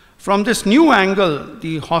 from this new angle,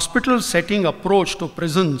 the hospital setting approach to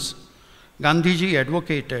prisons, Gandhiji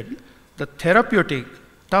advocated, the therapeutic,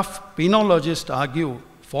 tough penologists argue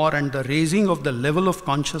for and the raising of the level of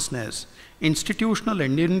consciousness, institutional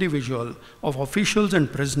and individual, of officials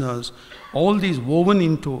and prisoners, all these woven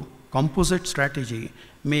into composite strategy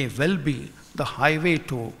may well be the highway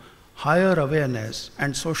to higher awareness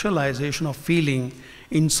and socialization of feeling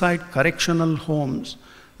inside correctional homes.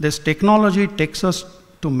 This technology takes us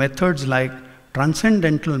to methods like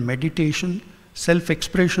transcendental meditation,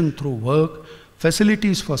 self-expression through work,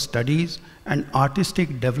 facilities for studies, and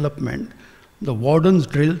artistic development. The warden's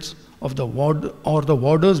drills of the ward or the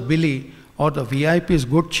warder's billy or the VIP's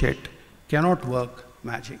good shit cannot work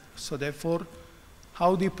magic. So therefore,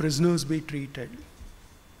 how the prisoners be treated?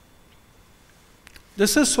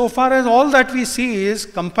 This is so far as all that we see is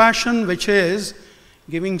compassion, which is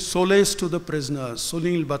giving solace to the prisoners.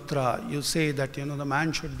 Sunil Batra, you say that the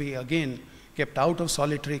man should be again kept out of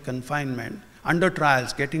solitary confinement, under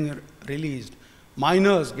trials getting released,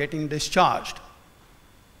 minors getting discharged.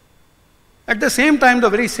 At the same time, the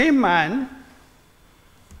very same man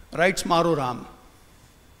writes Maruram.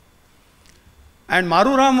 And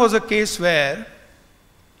Maruram was a case where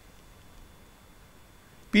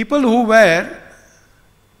people who were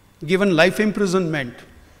given life imprisonment,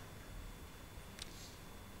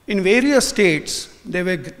 in various states, they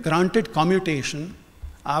were granted commutation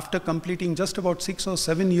after completing just about 6 or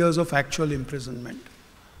 7 years of actual imprisonment.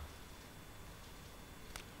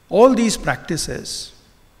 All these practices,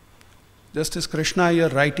 Justice Krishna Iyer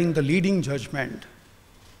writing the leading judgment,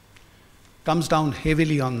 comes down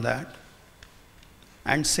heavily on that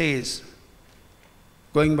and says,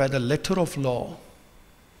 going by the letter of law,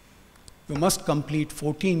 you must complete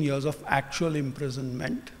 14 years of actual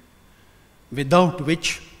imprisonment, without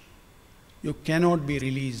which you cannot be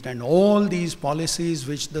released. And all these policies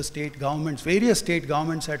which the state governments, various state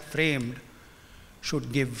governments had framed,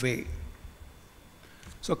 should give way.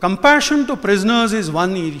 So compassion to prisoners is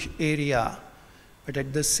one area, but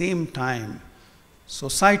at the same time,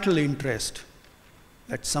 societal interest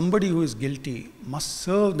that somebody who is guilty must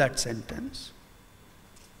serve that sentence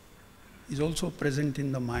is also present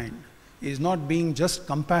in the mind. It is not being just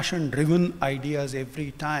compassion-driven ideas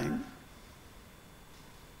every time.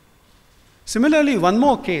 Similarly, one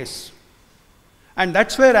more case, and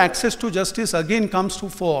that's where access to justice again comes to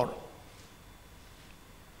fore.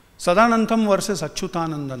 Sadanantam versus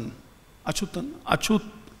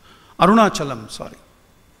Arunachalam, sorry.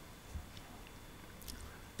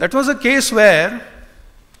 That was a case where,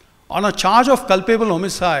 on a charge of culpable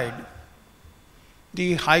homicide,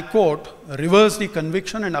 the High Court reversed the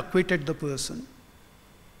conviction and acquitted the person.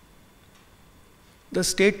 The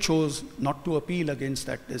state chose not to appeal against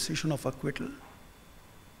that decision of acquittal.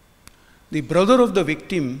 The brother of the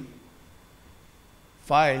victim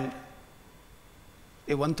filed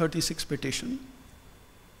a 136 petition.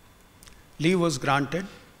 Leave was granted,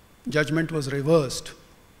 judgment was reversed,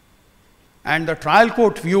 and the trial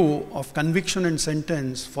court view of conviction and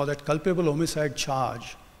sentence for that culpable homicide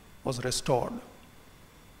charge was restored.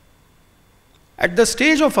 At the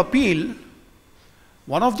stage of appeal,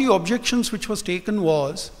 one of the objections which was taken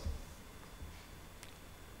was,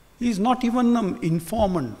 he is not even an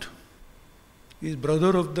informant. He is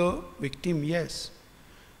brother of the victim, yes.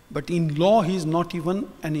 But in law, he is not even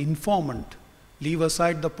an informant. Leave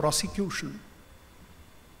aside the prosecution.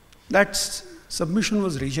 That submission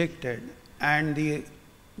was rejected and the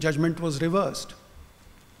judgment was reversed.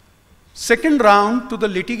 Second round to the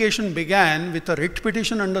litigation began with a writ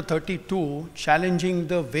petition under 32 challenging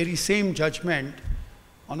the very same judgment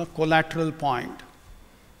on a collateral point,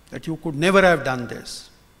 that you could never have done this.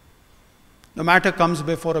 The matter comes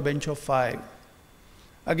before a bench of 5.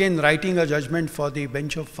 Again, writing a judgment for the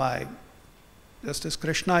bench of 5, Justice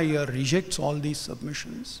Krishna Iyer rejects all these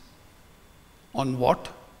submissions On what?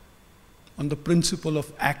 On the principle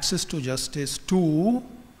of access to justice to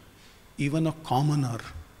even a commoner.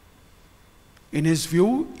 In his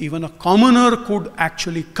view, even a commoner could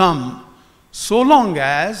actually come so long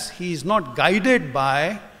as he is not guided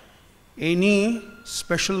by any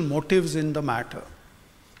special motives in the matter.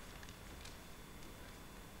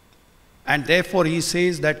 And therefore he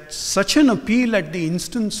says that such an appeal at the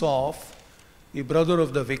instance of the brother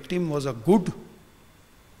of the victim was a good,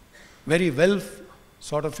 very well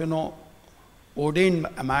sort of, ordained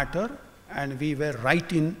matter, and we were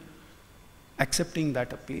right in accepting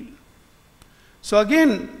that appeal. So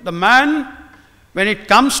again, the man, when it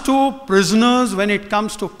comes to prisoners, when it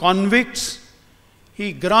comes to convicts,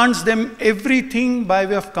 he grants them everything by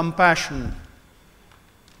way of compassion,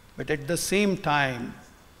 but at the same time,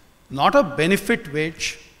 not a benefit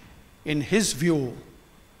which, in his view,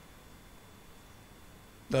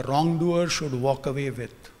 the wrongdoer should walk away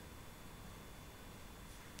with.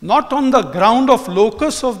 Not on the ground of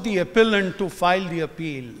locus of the appellant to file the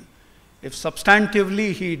appeal. If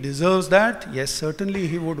substantively he deserves that, yes, certainly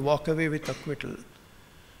he would walk away with acquittal.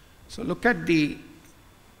 So look at the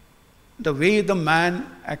way the man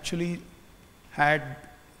actually had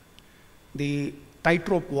the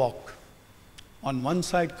tightrope walk. On one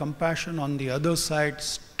side compassion, on the other side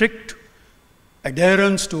strict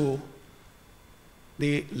adherence to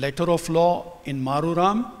the letter of law in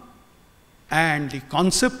Maruram and the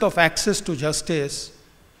concept of access to justice,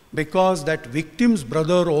 because that victim's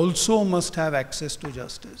brother also must have access to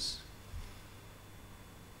justice.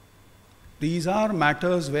 These are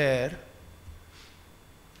matters where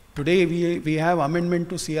today we have amendment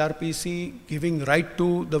to CRPC giving right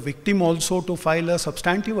to the victim also to file a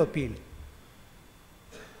substantive appeal.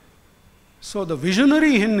 So the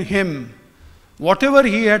visionary in him, whatever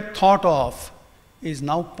he had thought of, is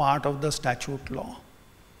now part of the statute law.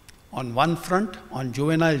 On one front, on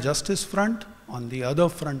juvenile justice front, on the other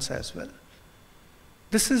fronts as well.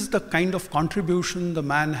 This is the kind of contribution the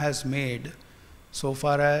man has made so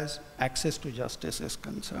far as access to justice is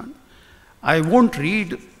concerned. I won't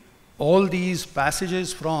read all these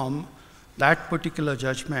passages from that particular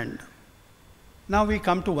judgment. Now we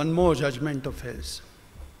come to one more judgment of his,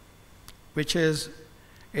 which is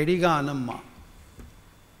Ediga Anamma.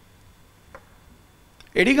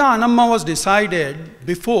 Ediga Anamma was decided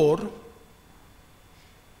before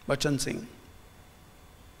Bachan Singh.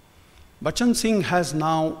 Bachan Singh has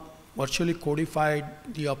now virtually codified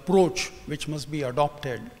the approach which must be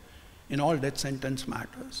adopted in all death sentence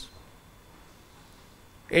matters.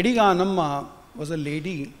 Ediga Anamma was a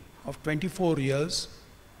lady of 24 years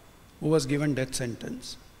who was given death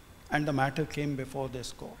sentence, and the matter came before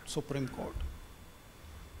this court, Supreme Court.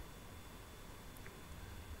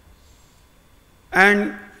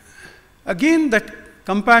 And again, that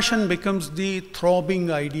compassion becomes the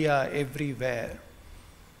throbbing idea everywhere.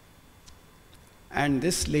 And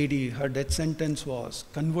this lady, her death sentence was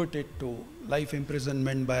converted to life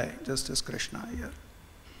imprisonment by Justice Krishna Iyer.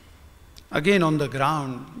 Again, on the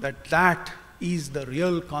ground that that is the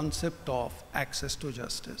real concept of access to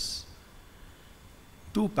justice.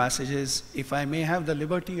 Two passages, if I may have the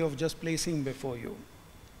liberty of just placing before you.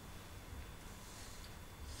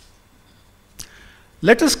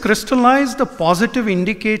 Let us crystallize the positive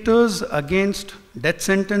indicators against death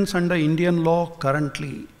sentence under Indian law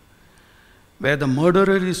currently. Where the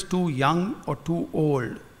murderer is too young or too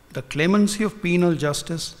old, the clemency of penal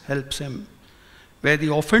justice helps him. Where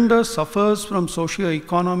the offender suffers from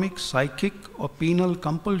socio-economic, psychic, or penal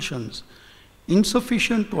compulsions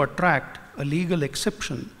insufficient to attract a legal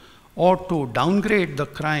exception or to downgrade the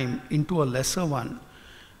crime into a lesser one,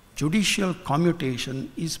 judicial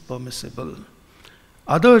commutation is permissible.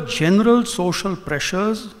 Other general social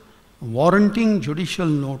pressures warranting judicial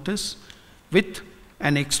notice with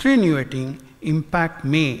an extenuating impact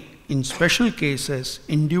may, in special cases,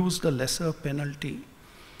 induce the lesser penalty.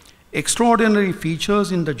 Extraordinary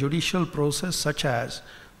features in the judicial process, such as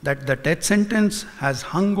that the death sentence has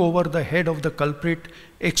hung over the head of the culprit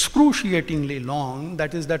excruciatingly long,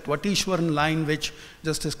 that is that Vatishwaran line which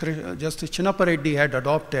Justice Chinnappa Reddy had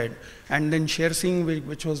adopted, and then Sher Singh,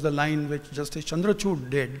 which was the line which Justice Chandrachud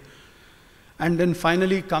did, and then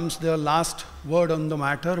finally comes the last word on the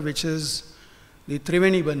matter, which is the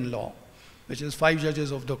Triveniban law, which is 5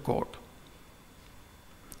 judges of the court.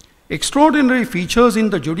 Extraordinary features in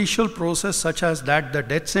the judicial process, such as that the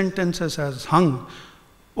death sentences has hung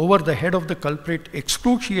over the head of the culprit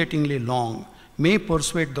excruciatingly long, may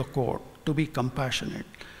persuade the court to be compassionate.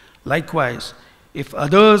 Likewise, if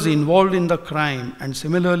others involved in the crime and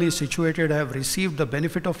similarly situated have received the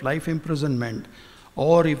benefit of life imprisonment,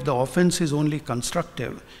 or if the offense is only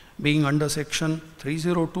constructive, being under section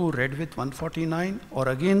 302 read with 149, or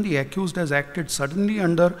again the accused has acted suddenly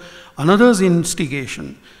under another's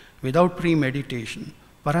instigation without premeditation,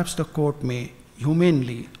 perhaps the court may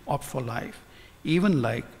humanely opt for life, even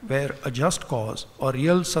like where a just cause or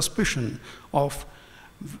real suspicion of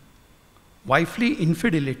wifely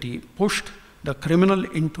infidelity pushed the criminal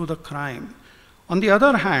into the crime. On the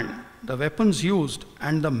other hand, the weapons used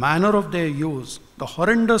and the manner of their use, the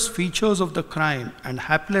horrendous features of the crime and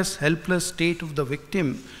hapless, helpless state of the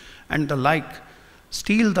victim and the like,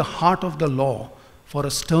 steel the heart of the law for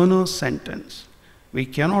a sterner sentence. We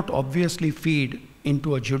cannot obviously feed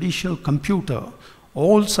into a judicial computer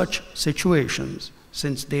all such situations,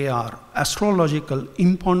 since they are astrological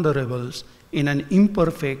imponderables in an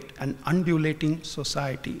imperfect and undulating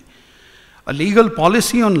society. A legal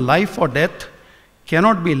policy on life or death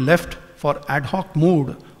cannot be left for ad hoc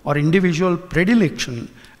mood or individual predilection,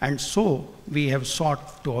 and so we have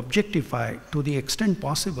sought to objectify to the extent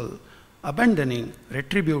possible, abandoning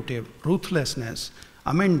retributive ruthlessness,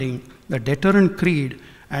 amending the deterrent creed,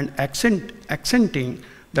 and accenting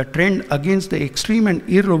the trend against the extreme and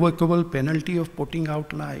irrevocable penalty of putting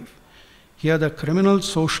out life. Here the criminal,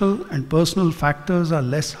 social, and personal factors are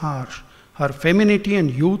less harsh. Her femininity and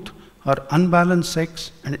youth, her unbalanced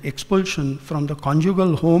sex, and expulsion from the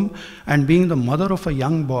conjugal home, and being the mother of a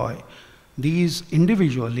young boy, these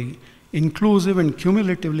individually inclusive and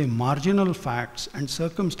cumulatively marginal facts and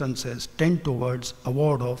circumstances tend towards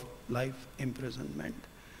award of life imprisonment.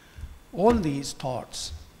 All these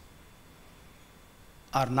thoughts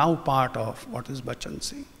are now part of what is Bachchan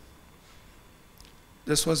Singh.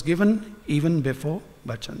 This was given even before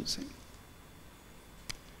Bachchan Singh.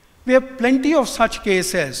 We have plenty of such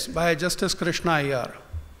cases by Justice Krishna Iyer.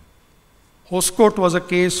 Hoskote was a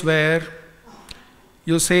case where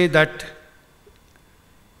you say that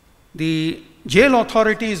the jail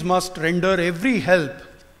authorities must render every help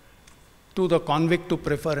to the convict to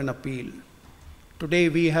prefer an appeal. Today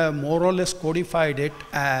we have more or less codified it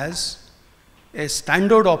as a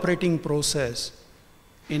standard operating process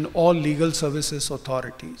in all legal services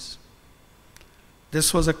authorities.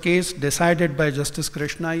 This was a case decided by Justice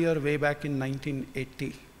Krishna Iyer way back in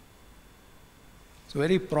 1980. So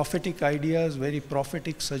very prophetic ideas, very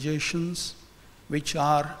prophetic suggestions, which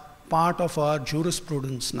are part of our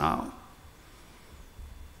jurisprudence now.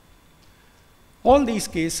 All these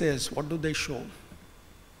cases, what do they show?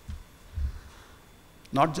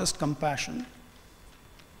 Not just compassion,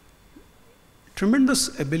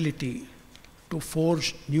 tremendous ability to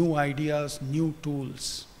forge new ideas, new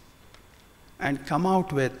tools, and come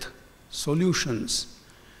out with solutions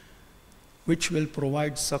which will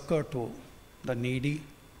provide succor to the needy,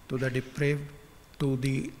 to the depraved, to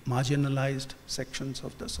the marginalized sections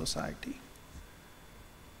of the society.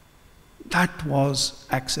 That was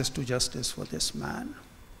access to justice for this man.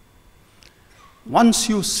 Once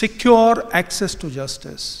you secure access to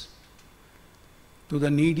justice, to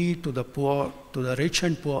the needy, to the poor, to the rich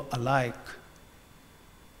and poor alike,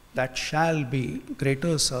 that shall be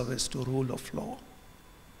greater service to rule of law.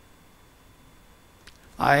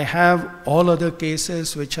 I have all other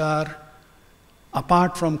cases which are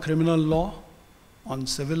apart from criminal law, on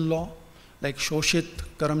civil law, like Shoshit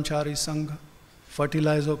Karamchari Sangh,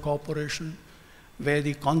 Fertilizer Corporation, where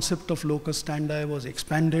the concept of locus standi was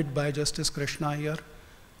expanded by Justice Krishna Iyer.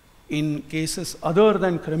 In cases other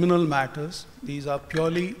than criminal matters, these are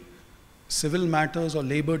purely civil matters or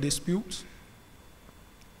labor disputes.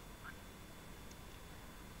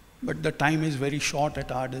 But the time is very short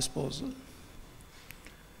at our disposal.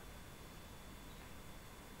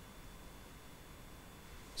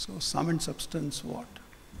 So sum and substance what?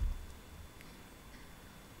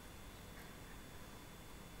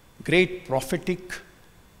 Great prophetic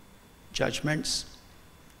judgments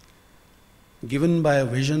given by a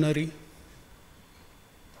visionary,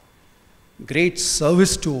 great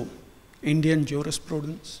service to Indian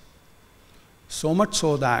jurisprudence, so much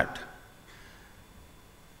so that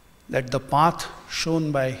the path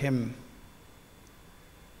shown by him,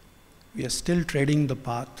 we are still treading the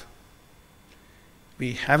path.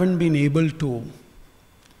 We haven't been able to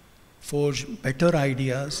forge better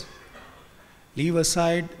ideas. Leave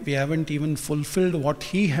aside, we haven't even fulfilled what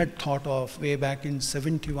he had thought of way back in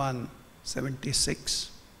 71, 76.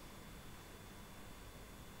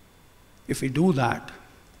 If we do that,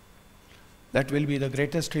 that will be the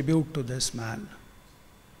greatest tribute to this man.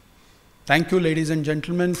 Thank you, ladies and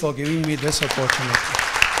gentlemen, for giving me this opportunity.